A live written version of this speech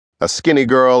A skinny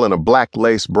girl in a black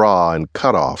lace bra and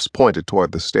cutoffs pointed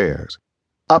toward the stairs.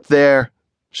 "Up there,"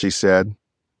 she said.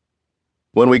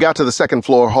 When we got to the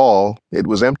second-floor hall, it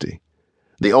was empty.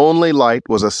 The only light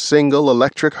was a single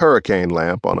electric hurricane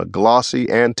lamp on a glossy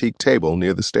antique table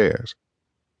near the stairs.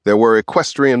 There were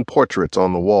equestrian portraits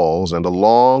on the walls and a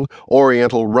long,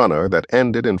 oriental runner that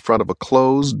ended in front of a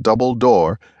closed double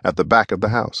door at the back of the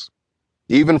house.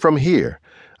 Even from here,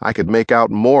 I could make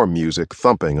out more music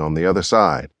thumping on the other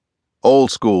side.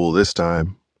 Old school this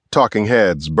time, talking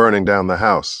heads burning down the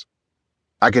house.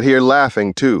 I could hear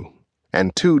laughing, too,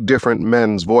 and two different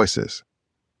men's voices.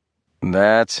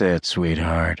 "That's it,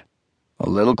 sweetheart. A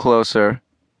little closer.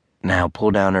 Now pull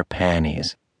down her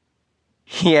panties."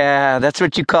 "Yeah, that's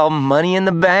what you call money in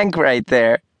the bank right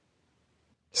there."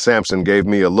 Samson gave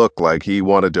me a look like he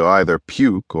wanted to either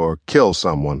puke or kill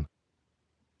someone.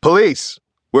 "Police!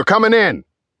 We're coming in!"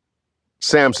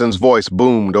 Samson's voice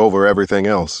boomed over everything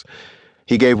else.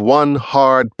 He gave one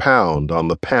hard pound on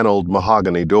the paneled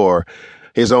mahogany door,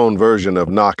 his own version of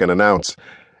knock and announce,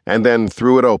 and then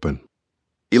threw it open.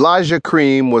 Elijah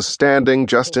Cream was standing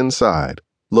just inside,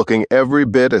 looking every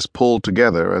bit as pulled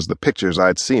together as the pictures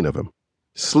I'd seen of him.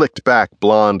 Slicked back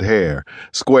blonde hair,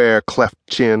 square cleft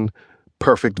chin,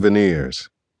 perfect veneers.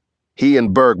 He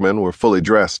and Bergman were fully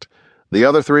dressed. The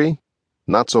other three,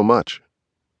 not so much.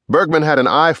 Bergman had an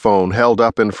iPhone held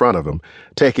up in front of him,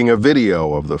 taking a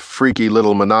video of the freaky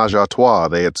little menage-a-trois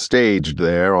they had staged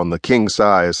there on the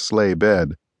king-size sleigh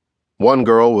bed. One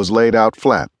girl was laid out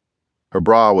flat. Her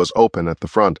bra was open at the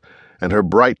front, and her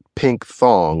bright pink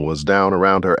thong was down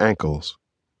around her ankles.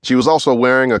 She was also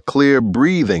wearing a clear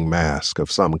breathing mask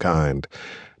of some kind,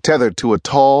 tethered to a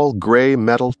tall, gray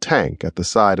metal tank at the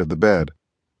side of the bed.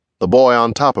 The boy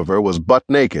on top of her was butt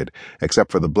naked,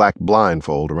 except for the black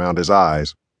blindfold around his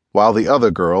eyes, while the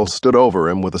other girl stood over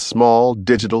him with a small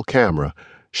digital camera,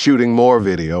 shooting more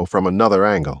video from another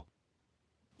angle.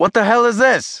 "What the hell is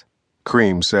this?"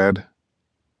 Cream said.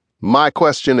 "My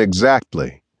question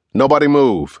exactly. Nobody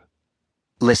move."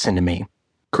 "Listen to me,"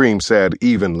 Cream said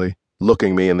evenly,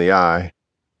 looking me in the eye.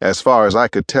 As far as I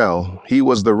could tell, he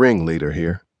was the ringleader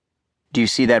here. "Do you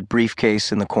see that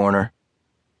briefcase in the corner?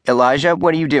 Elijah,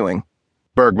 what are you doing?"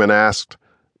 Bergman asked,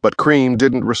 but Cream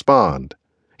didn't respond.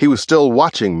 He was still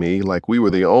watching me like we were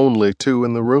the only two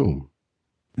in the room.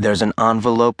 "There's an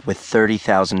envelope with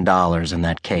 $30,000 in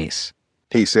that case,"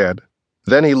 he said.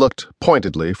 Then he looked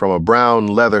pointedly from a brown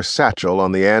leather satchel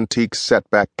on the antique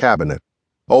setback cabinet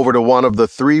over to one of the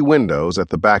three windows at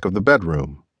the back of the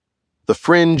bedroom. The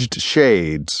fringed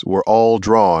shades were all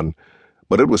drawn,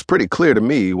 but it was pretty clear to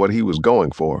me what he was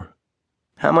going for.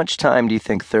 "How much time do you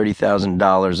think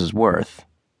 $30,000 is worth?"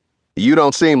 "You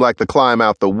don't seem like the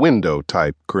climb-out-the-window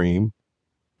type, Cream."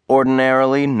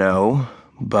 "Ordinarily, no.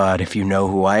 But if you know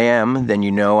who I am, then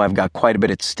you know I've got quite a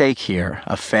bit at stake here.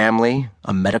 A family,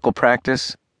 a medical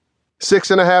practice."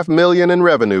 $6.5 million in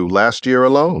revenue last year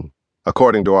alone,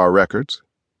 according to our records.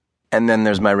 "And then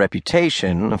there's my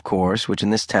reputation, of course, which in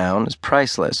this town is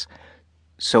priceless.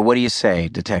 So what do you say,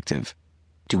 detective?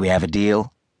 Do we have a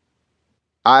deal?"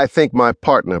 I think my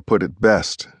partner put it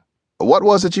best. What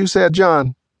was it you said,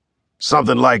 John?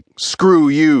 "Something like, 'Screw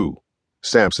you,'"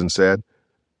 Samson said.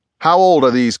 "How old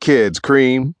are these kids,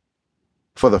 Cream?"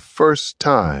 For the first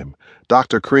time,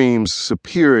 Dr. Cream's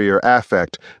superior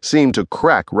affect seemed to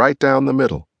crack right down the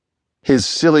middle. His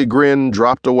silly grin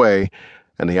dropped away,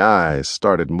 and the eyes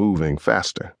started moving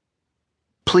faster.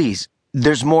 "Please,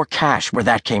 there's more cash where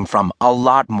that came from, a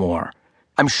lot more.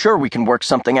 I'm sure we can work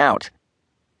something out."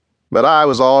 But I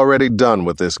was already done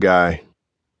with this guy.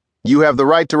 "You have the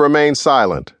right to remain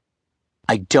silent."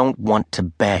 "I don't want to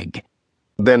beg."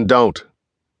 "Then don't.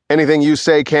 Anything you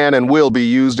say can and will be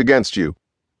used against you."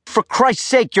 "For Christ's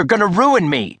sake, you're gonna ruin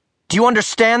me. Do you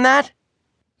understand that?"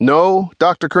 "No,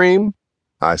 Dr. Cream,"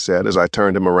 I said as I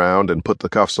turned him around and put the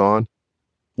cuffs on.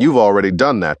 "You've already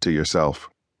done that to yourself."